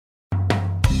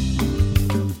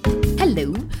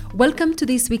Welcome to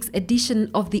this week's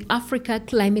edition of the Africa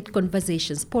Climate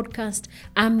Conversations podcast.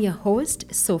 I'm your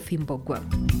host, Sophie Mbogwa.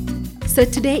 So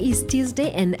today is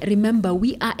Tuesday, and remember,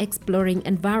 we are exploring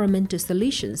environmental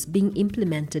solutions being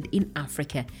implemented in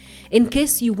Africa. In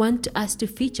case you want us to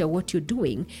feature what you're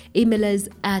doing, email us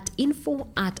at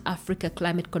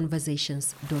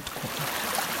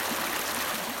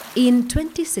info@africaclimateconversations.com. In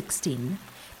 2016,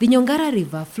 the Nyongara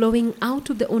River flowing out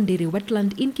of the Ondiri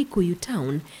wetland in Kikuyu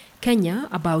town, Kenya,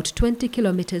 about 20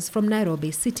 kilometers from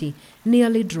Nairobi city,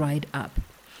 nearly dried up.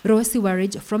 Raw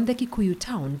sewerage from the Kikuyu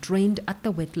town drained at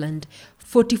the wetland.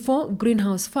 44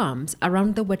 greenhouse farms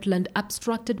around the wetland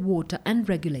abstracted water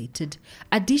unregulated.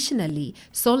 Additionally,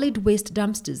 solid waste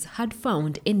dumpsters had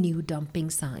found a new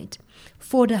dumping site.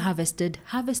 Fodder harvested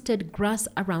grass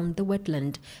around the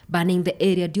wetland, burning the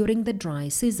area during the dry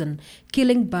season,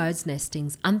 killing birds'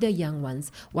 nestings and their young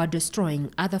ones, while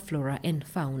destroying other flora and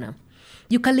fauna.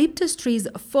 Eucalyptus trees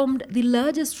formed the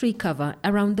largest tree cover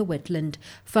around the wetland.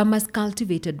 Farmers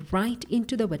cultivated right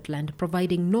into the wetland,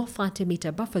 providing no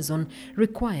 30-meter buffer zone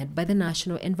required by the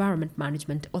National Environment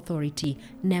Management Authority,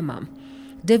 NEMA.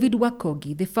 David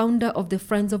Wakogi, the founder of the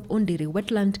Friends of Ondiri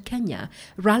Wetland Kenya,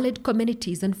 rallied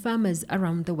communities and farmers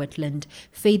around the wetland,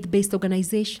 faith-based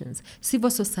organizations, civil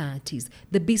societies,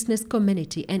 the business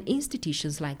community, and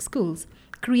institutions like schools,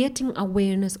 creating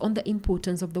awareness on the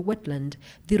importance of the wetland,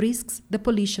 the risks the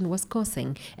pollution was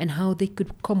causing, and how they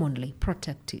could commonly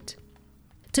protect it.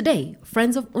 Today,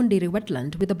 Friends of Ondiri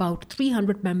Wetland, with about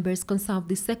 300 members, conserve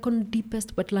the second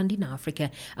deepest wetland in Africa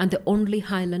and the only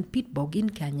highland peat bog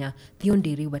in Kenya, the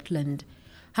Ondiri Wetland.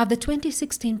 Have the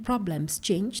 2016 problems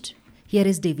changed? Here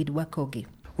is David Wakogi.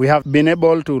 We have been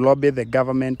able to lobby the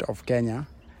government of Kenya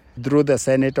through the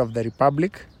Senate of the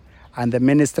Republic and the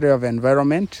Ministry of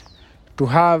Environment to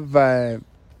have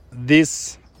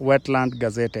this wetland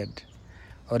gazetted.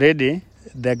 Already,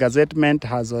 the gazettement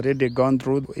has already gone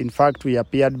through. In fact, we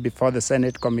appeared before the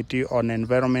Senate Committee on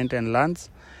Environment and Lands,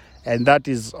 and that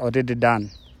is already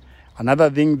done. Another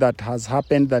thing that has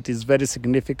happened that is very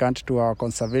significant to our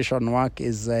conservation work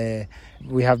is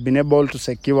we have been able to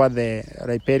secure the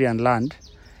riparian land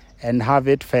and have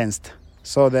it fenced.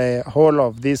 So the whole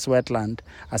of this wetland,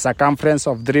 a circumference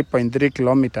of 3.3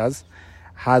 kilometers,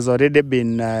 has already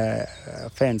been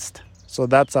fenced. So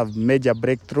that's a major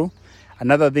breakthrough.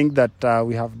 Another thing that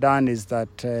we have done is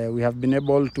that we have been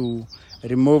able to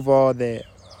remove all the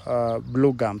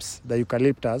blue gums, the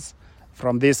eucalyptus,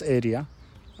 from this area,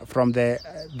 from the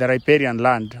riparian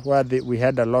land, where we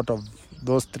had a lot of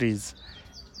those trees.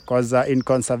 Because in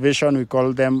conservation, we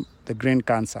call them the green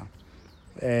cancer.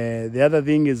 The other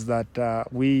thing is that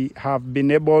we have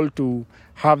been able to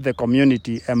have the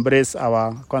community embrace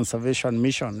our conservation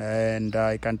mission. And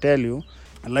I can tell you,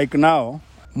 like now,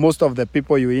 most of the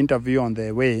people you interview on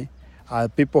the way are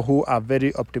people who are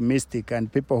very optimistic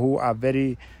and people who are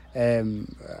very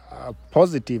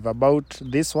positive about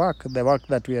this work, the work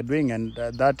that we are doing. And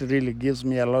that really gives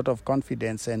me a lot of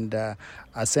confidence and a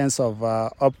sense of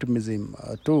optimism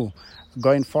too,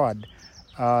 going forward.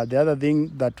 The other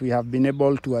thing that we have been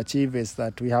able to achieve is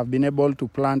that we have been able to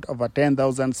plant over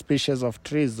 10,000 species of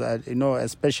trees,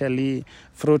 especially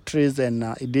fruit trees and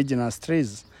indigenous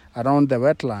trees around the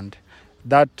wetland.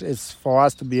 That is for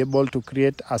us to be able to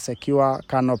create a secure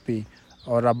canopy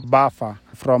or a buffer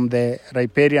from the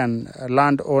riparian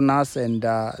landowners and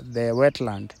the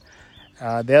wetland.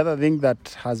 The other thing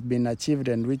that has been achieved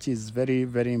and which is very,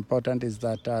 very important is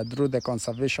that through the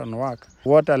conservation work,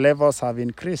 water levels have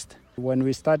increased. When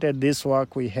we started this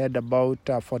work, we had about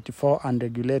 44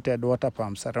 unregulated water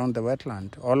pumps around the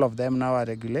wetland. All of them now are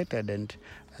regulated and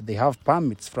they have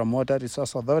permits from Water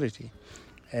Resource Authority.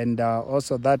 And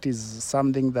also that is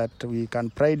something that we can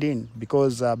pride in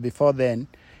because before then,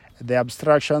 the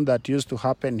abstraction that used to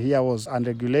happen here was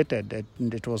unregulated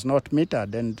and it was not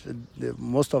metered, and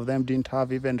most of them didn't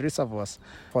have even reservoirs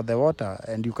for the water.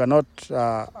 And you cannot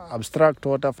abstract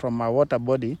water from a water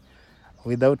body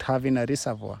without having a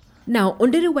reservoir. Now,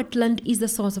 Ondiri Wetland is the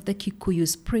source of the Kikuyu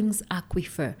Springs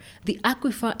Aquifer. The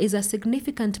aquifer is a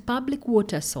significant public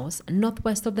water source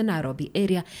northwest of the Nairobi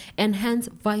area and hence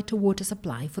vital water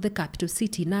supply for the capital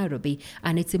city, Nairobi,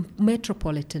 and its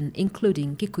metropolitan,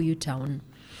 including Kikuyu town.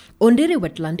 Ondiri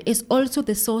Wetland is also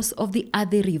the source of the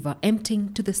Athi River,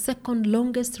 emptying to the second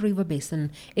longest river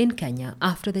basin in Kenya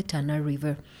after the Tana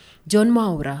River. John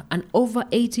Maura, an over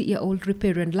 80-year-old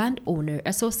riparian landowner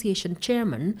association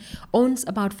chairman, owns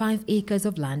about 5 acres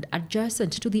of land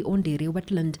adjacent to the Ondiri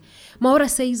wetland. Maura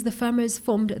says the farmers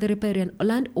formed the Riparian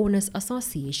Landowners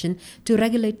Association to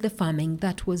regulate the farming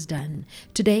that was done.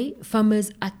 Today,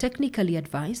 farmers are technically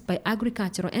advised by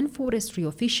agricultural and forestry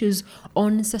officials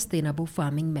on sustainable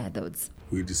farming methods.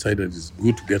 We decided it's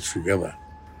good to get together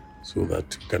so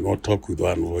that we can all talk with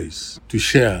one voice, to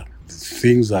share the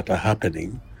things that are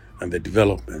happening and the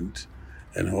development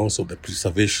and also the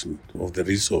preservation of the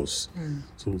resource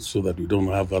so that we don't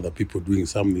have other people doing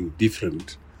something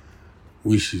different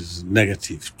which is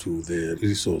negative to the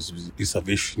resource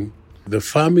preservation. The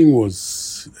farming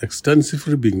was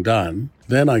extensively being done.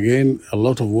 Then again, a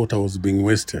lot of water was being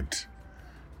wasted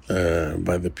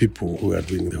by the people who are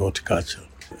doing the horticulture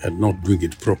and not doing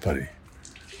it properly.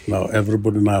 Now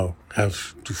everybody now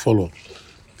has to follow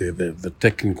the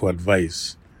technical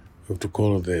advice. We have to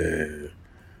call the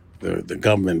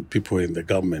government, people in the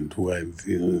government who are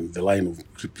in the line of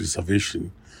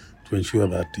preservation, to ensure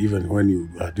that even when you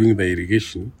are doing the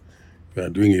irrigation, you are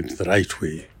doing it the right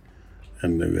way.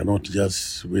 And we are not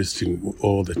just wasting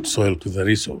all the soil to the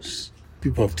resource.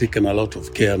 People have taken a lot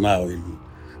of care now in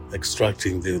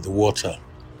extracting the water,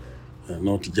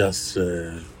 not just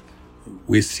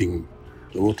wasting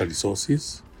the water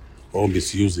resources or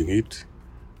misusing it.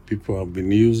 People have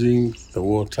been using the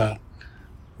water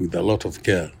with a lot of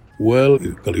care. Well,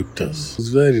 eucalyptus was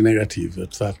very negative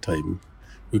at that time.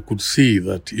 We could see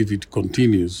that if it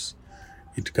continues,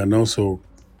 it can also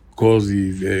cause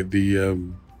the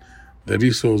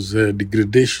resource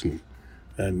degradation,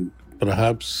 and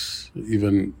perhaps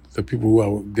even the people who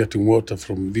are getting water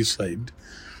from this side,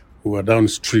 who are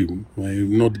downstream, may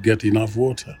not get enough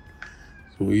water.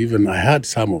 So even I had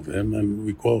some of them, and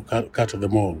we cut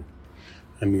them all.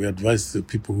 And we advised the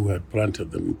people who had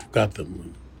planted them to cut them.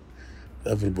 And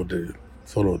everybody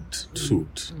followed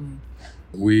suit.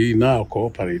 We now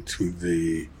cooperate with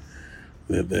the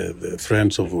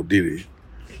Friends of Ondiri,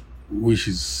 which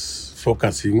is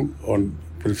focusing on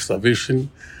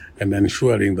preservation and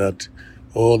ensuring that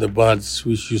all the birds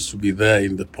which used to be there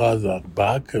in the past are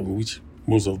back, and which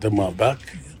most of them are back,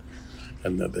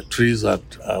 and that the trees that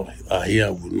are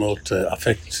here will not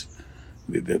affect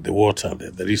the water,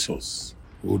 the resource.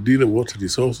 Ondiri water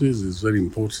resources is very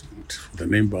important for the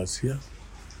neighbors here,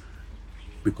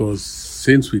 because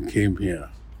since we came here,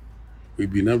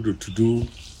 we've been able to do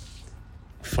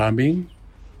farming.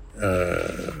 We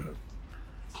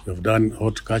have done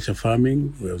horticulture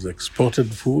farming. We have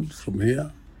exported food from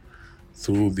here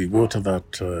through the water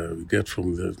that we get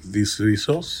from this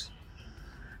resource.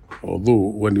 Although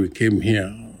when we came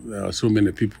here, there are so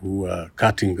many people who are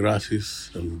cutting grasses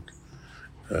and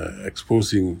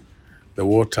exposing the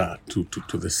water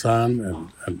to the sun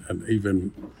and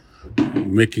even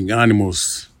making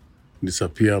animals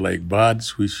disappear like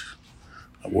birds, which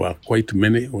were quite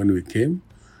many when we came.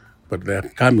 But they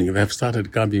have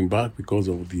started coming back because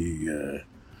of the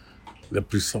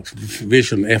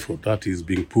preservation effort that is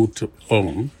being put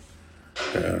on.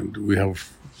 And we have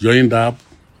joined up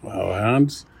our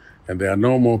hands, and there are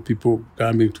no more people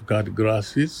coming to cut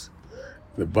grasses.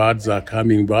 The birds are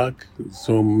coming back.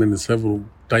 Several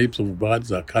types of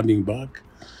birds are coming back.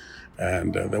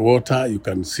 And the water, you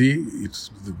can see,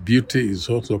 the beauty is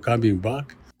also coming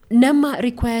back. NEMA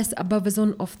requires a buffer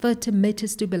zone of 30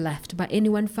 meters to be left by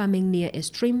anyone farming near a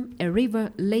stream, a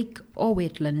river, lake, or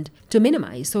wetland to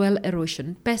minimize soil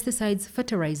erosion, pesticides,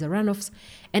 fertilizer runoffs,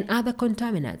 and other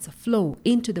contaminants flow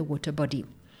into the water body.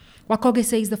 Wakoge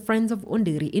says the Friends of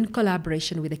Ondiri, in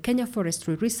collaboration with the Kenya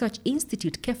Forestry Research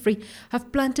Institute, KEFRI,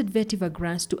 have planted vetiver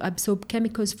grass to absorb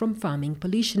chemicals from farming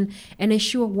pollution and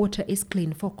ensure water is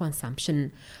clean for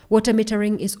consumption. Water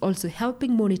metering is also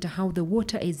helping monitor how the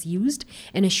water is used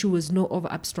and ensures no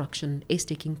over-abstraction is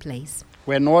taking place.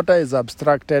 When water is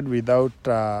abstracted without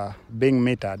being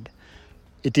metered,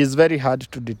 it is very hard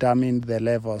to determine the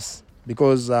levels,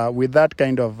 because with that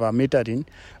kind of metering,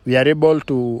 we are able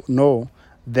to know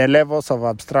the levels of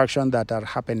abstraction that are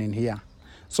happening here.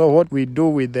 So what we do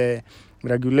with the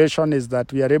regulation is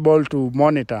that we are able to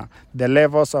monitor the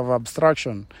levels of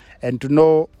abstraction and to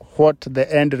know what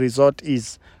the end result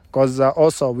is, because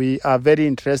also we are very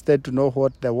interested to know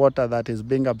what the water that is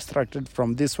being abstracted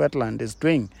from this wetland is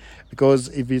doing, because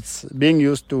if it's being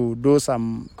used to do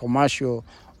some commercial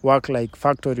work like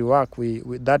factory work,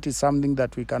 that is something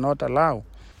that we cannot allow.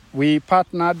 We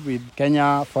partnered with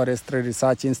Kenya Forestry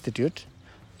Research Institute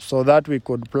so that we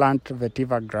could plant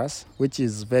vetiver grass, which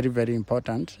is very, very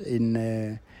important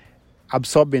in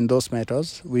absorbing those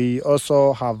metals. We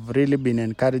also have really been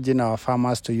encouraging our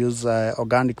farmers to use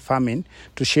organic farming,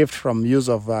 to shift from use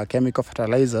of chemical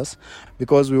fertilizers,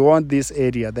 because we want this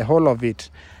area, the whole of it,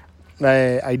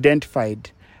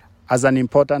 identified as an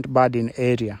important birding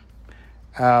area.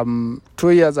 2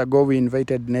 years ago, we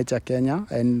invited Nature Kenya,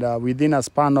 and within a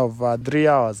span of 3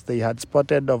 hours, they had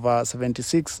spotted over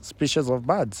 76 species of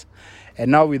birds.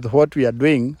 And now with what we are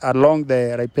doing along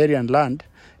the riparian land,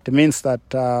 it means that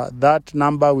that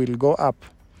number will go up.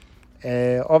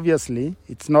 Obviously,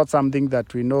 it's not something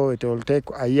that we know it will take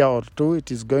a year or two.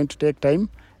 It is going to take time,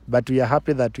 but we are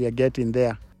happy that we are getting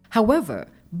there. However,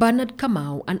 Bernard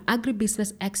Kamau, an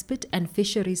agribusiness expert and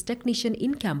fisheries technician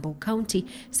in Kiambu County,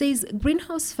 says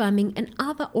greenhouse farming and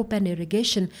other open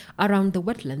irrigation around the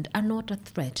wetland are not a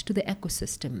threat to the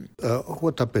ecosystem.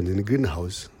 What happens in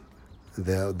greenhouse,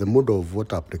 the mode of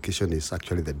water application is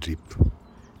actually the drip.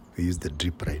 We use the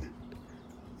drip rain.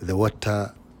 The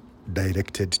water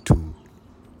directed to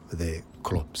the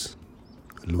crops,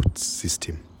 root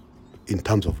system, in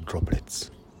terms of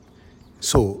droplets.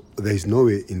 So there is no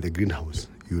way in the greenhouse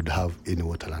you would have any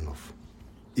water runoff.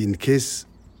 In case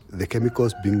the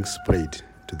chemicals being sprayed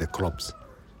to the crops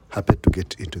happen to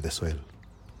get into the soil,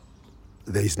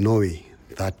 there is no way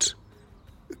that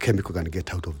chemical can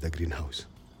get out of the greenhouse,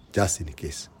 just in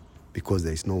case, because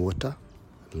there is no water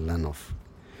runoff.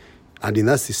 And in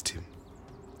that system,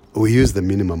 we use the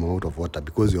minimum amount of water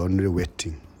because you're only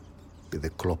wetting the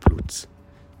crop roots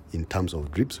in terms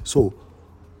of drips. So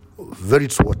very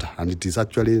little water, and it is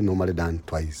actually normally done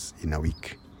twice in a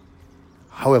week.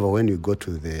 However, when you go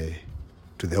to the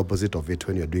opposite of it,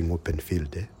 when you're doing open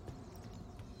field,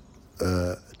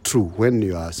 true, when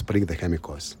you are spraying the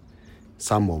chemicals,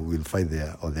 some will find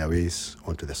their ways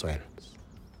onto the soil.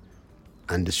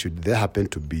 And should there happen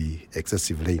to be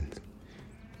excessive rain,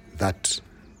 that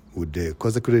would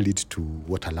consequently lead to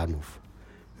water runoff,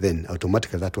 then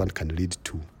automatically that one can lead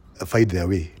to find their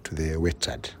way to the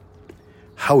wetland.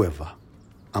 However,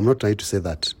 I'm not trying to say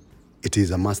that it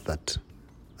is a must that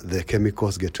the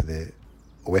chemicals get to the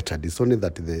wetland. It's only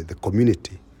that the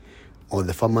community or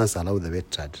the farmers allow the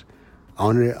wetland are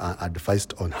only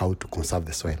advised on how to conserve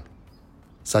the soil,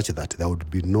 such that there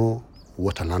would be no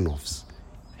water runoffs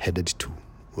headed to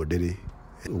ordinary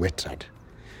wetland.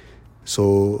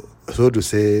 So to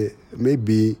say,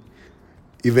 maybe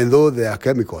even though there are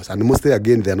chemicals, and mostly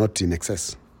again they are not in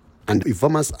excess, and if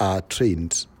farmers are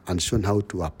trained and shown how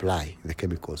to apply the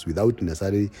chemicals without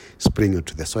necessarily spraying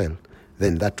into the soil,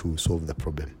 then that will solve the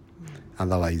problem.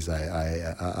 Otherwise,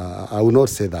 I will not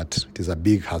say that it is a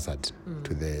big hazard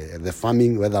to the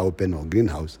farming, whether open or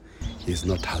greenhouse, is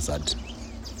not hazard.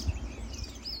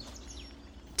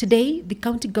 Today, the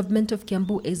county government of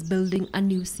Kiambu is building a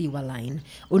new sewer line.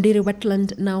 Ondiri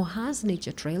Wetland now has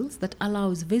nature trails that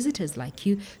allows visitors like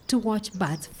you to watch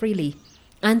birds freely.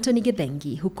 Anthony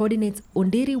Gedengi, who coordinates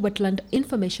Ondiri Wetland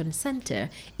Information Center,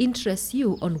 interests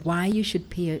you on why you should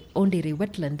pay Ondiri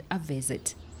Wetland a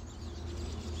visit.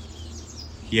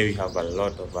 Here we have a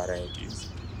lot of varieties.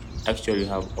 Actually, we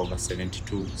have over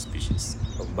 72 species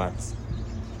of birds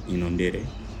in Ondiri.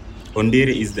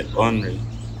 Ondiri is the only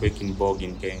quaking bog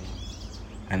in Kenya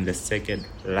and the second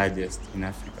largest in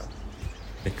Africa.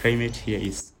 The climate here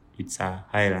it's a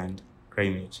highland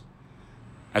climate.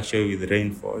 Actually, with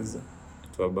rainfalls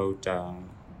to about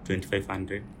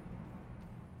 2,500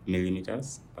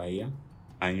 millimeters per year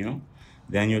annual.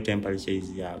 The annual temperature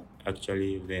is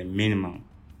actually the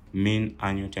mean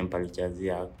annual temperatures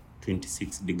here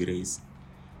 26 degrees,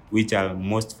 which are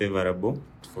most favorable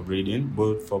for breeding,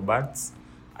 both for birds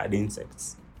and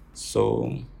insects.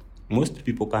 So most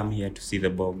people come here to see the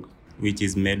bog, which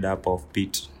is made up of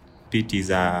peat. Peat is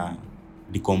a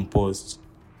decomposed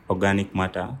organic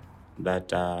matter that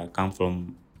come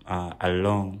from a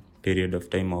long period of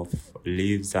time of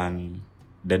leaves and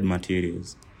dead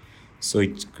materials. So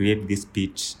it creates this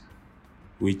peat,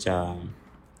 which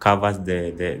covers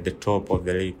the top of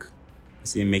the lake,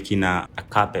 see, making a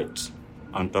carpet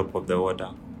on top of the water.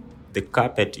 The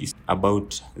carpet is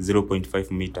about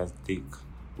 0.5 meters thick,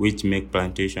 which make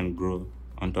plantation grow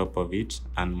on top of it.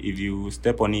 And if you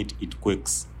step on it, it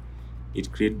quakes.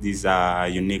 It creates this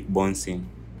unique bouncing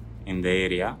in the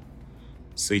area.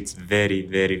 So it's very,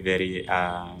 very, very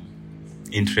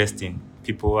interesting.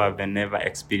 People have never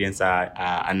experienced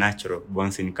a natural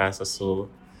bouncing castle, so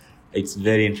it's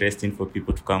very interesting for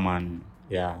people to come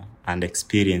and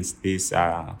experience this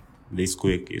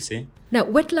quake, you see. Now,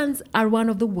 wetlands are one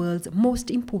of the world's most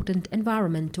important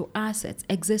environmental assets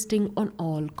existing on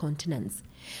all continents.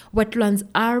 Wetlands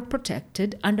are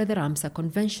protected under the Ramsar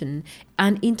Convention,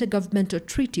 an intergovernmental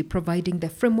treaty providing the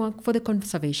framework for the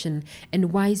conservation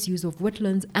and wise use of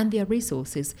wetlands and their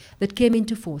resources that came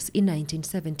into force in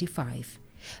 1975.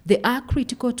 They are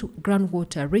critical to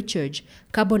groundwater recharge,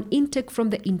 carbon intake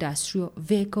from the industrial,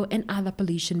 vehicle, and other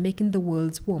pollution making the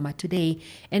world warmer today,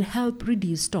 and help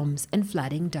reduce storms and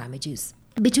flooding damages.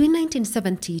 Between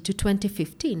 1970 to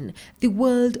 2015, the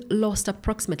world lost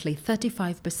approximately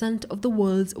 35% of the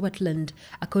world's wetland,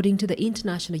 according to the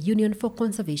International Union for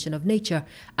Conservation of Nature,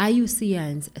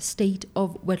 IUCN's State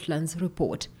of Wetlands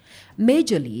report.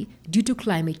 Majorly due to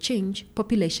climate change,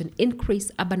 population increase,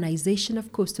 urbanization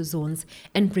of coastal zones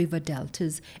and river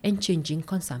deltas, and changing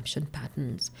consumption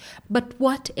patterns. But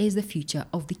what is the future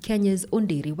of the Kenya's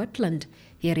Onderi wetland?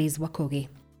 Here is Wakoge.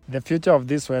 The future of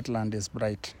this wetland is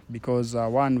bright because,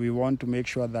 one, we want to make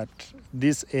sure that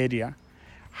this area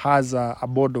has a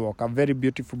boardwalk, a very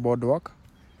beautiful boardwalk.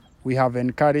 We have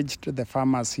encouraged the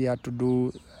farmers here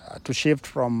to shift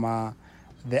from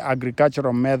the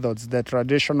agricultural methods, the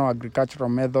traditional agricultural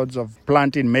methods of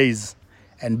planting maize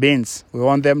and beans. We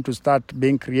want them to start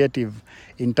being creative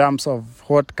in terms of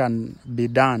what can be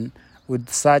done with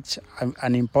such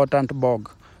an important bog.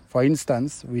 For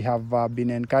instance, we have been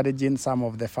encouraging some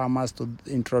of the farmers to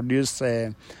introduce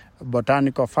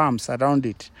botanical farms around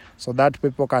it so that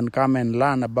people can come and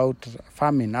learn about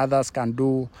farming. Others can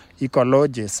do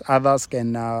ecologies. Others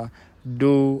can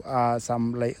do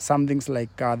some things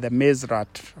like the maze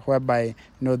rat, whereby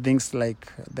things like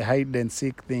the hide and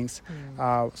seek things.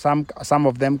 Some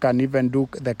of them can even do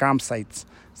the campsites.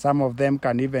 Some of them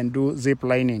can even do zip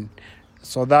lining.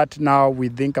 So that now we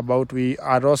think about, we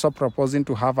are also proposing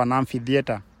to have an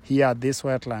amphitheater here at this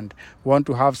wetland. We want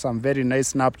to have some very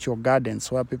nice nuptial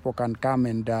gardens where people can come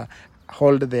and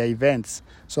hold their events.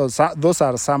 So those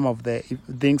are some of the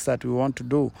things that we want to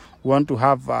do. We want to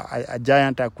have a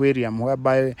giant aquarium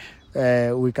whereby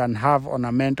we can have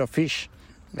ornamental fish.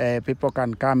 People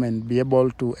can come and be able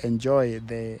to enjoy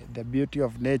the beauty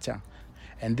of nature.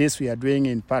 And this we are doing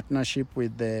in partnership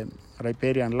with the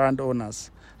riparian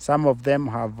landowners. Some of them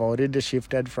have already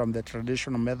shifted from the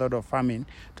traditional method of farming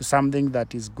to something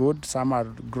that is good. Some are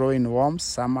growing worms.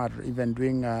 Some are even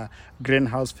doing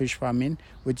greenhouse fish farming,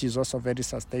 which is also very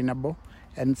sustainable,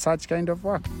 and such kind of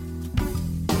work.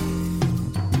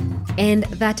 And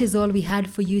that is all we had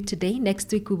for you today.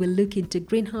 Next week, we will look into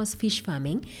greenhouse fish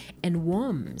farming and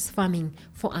worms farming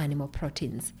for animal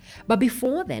proteins. But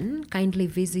before then, kindly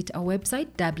visit our website,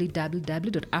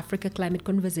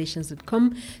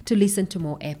 www.africaclimateconversations.com, to listen to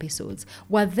more episodes.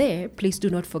 While there, please do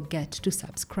not forget to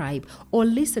subscribe or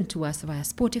listen to us via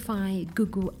Spotify,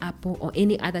 Google, Apple, or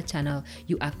any other channel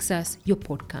you access your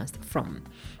podcast from.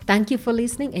 Thank you for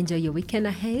listening. Enjoy your weekend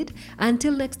ahead.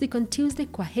 Until next week on Tuesday,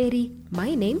 kwaheri.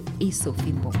 My name is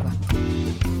Sophie Mbogwa.